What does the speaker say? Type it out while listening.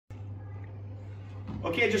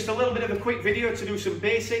Okay, just a little bit of a quick video to do some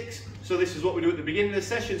basics. So this is what we do at the beginning of the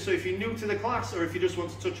session. So if you're new to the class or if you just want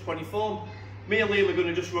to touch upon your form, me and Liam are going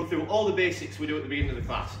to just run through all the basics we do at the beginning of the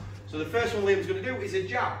class. So the first one Liam's going to do is a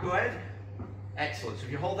jab. Go ahead. Excellent. So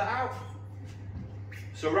if you hold that out.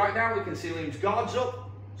 So right now we can see Liam's guard's up.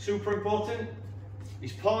 Super important.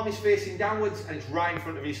 His palm is facing downwards and it's right in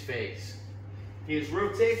front of his face. He is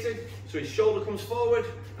rotated, so his shoulder comes forward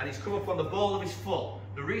and he's come up on the ball of his foot.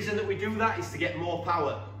 The reason that we do that is to get more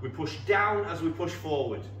power. We push down as we push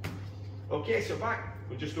forward. Okay, so back.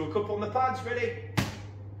 We'll just do a couple on the pads. Ready?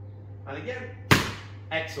 And again.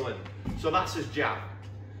 Excellent. So that's his jab.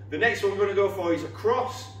 The next one we're going to go for is a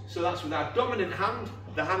cross. So that's with our dominant hand,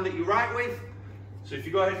 the hand that you write with. So if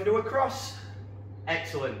you go ahead and do a cross.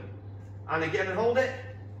 Excellent. And again and hold it.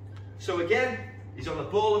 So again, he's on the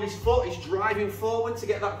ball of his foot, he's driving forward to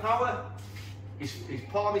get that power. His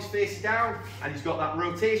palm is face down and he's got that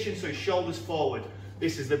rotation, so his shoulder's forward.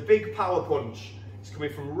 This is the big power punch. It's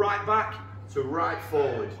coming from right back to right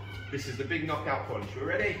forward. This is the big knockout punch. You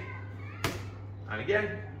ready? And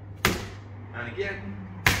again. And again.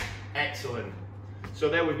 Excellent. So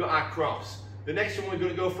there we've got our cross. The next one we're going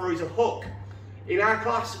to go for is a hook. In our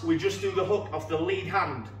class, we just do the hook off the lead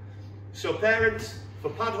hand. So parents, for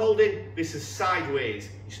pad holding, this is sideways.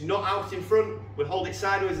 It's not out in front. We hold it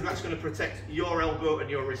sideways and that's going to protect your elbow and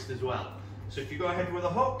your wrist as well. So if you go ahead with a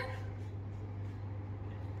hook,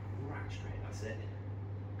 right straight, that's it.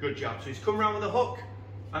 Good job. So he's come around with a hook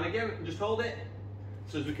and again, just hold it.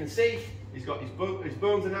 So as we can see, he's got his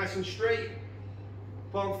bones are nice and straight,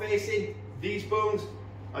 palm facing. These bones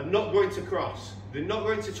are not going to cross. They're not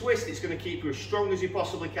going to twist. It's going to keep you as strong as you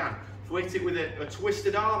possibly can. If we hit it with a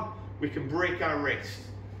twisted arm, we can break our wrist.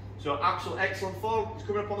 So absolute excellent form. He's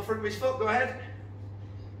coming up on the front of his foot, go ahead.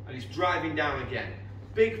 And he's driving down again.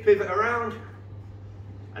 Big pivot around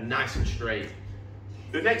and nice and straight.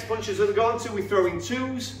 The next punches that we go on to, we throw in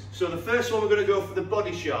twos. So the first one we're going to go for the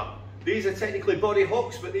body shot. These are technically body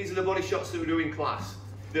hooks, but these are the body shots that we do in class.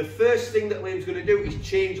 The first thing that Liam's going to do is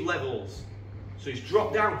change levels. So he's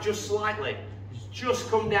dropped down just slightly. He's just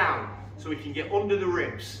come down so he can get under the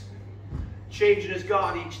ribs. Changing his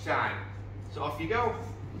guard each time. So off you go.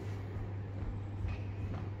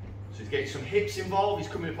 So he's getting some hips involved.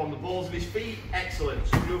 He's coming up on the balls of his feet. Excellent.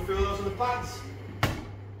 So we'll go through those on the pads.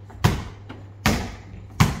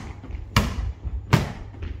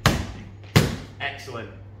 Excellent.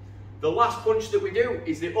 The last punch that we do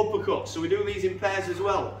is the uppercut. So we do these in pairs as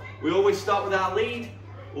well. We always start with our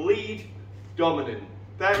lead, dominant.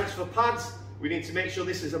 Parents, for pads, we need to make sure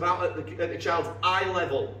this is about at the child's eye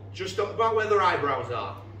level, just about where their eyebrows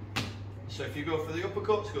are. So if you go for the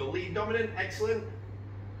uppercuts, go lead dominant, excellent.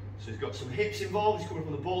 So he's got some hips involved, he's coming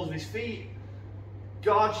from the balls of his feet.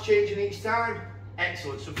 Guards changing each time,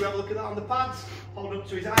 excellent. So if we have a look at that on the pads, hold up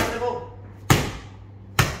to his eye level.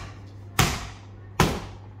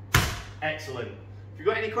 Excellent. If you've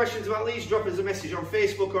got any questions about these, drop us a message on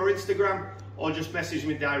Facebook or Instagram, or just message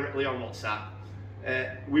me directly on WhatsApp.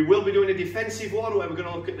 We will be doing a defensive one where we're going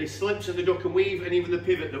to look at the slips and the duck and weave and even the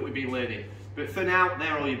pivot that we've been learning. But for now,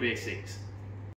 they're all your basics.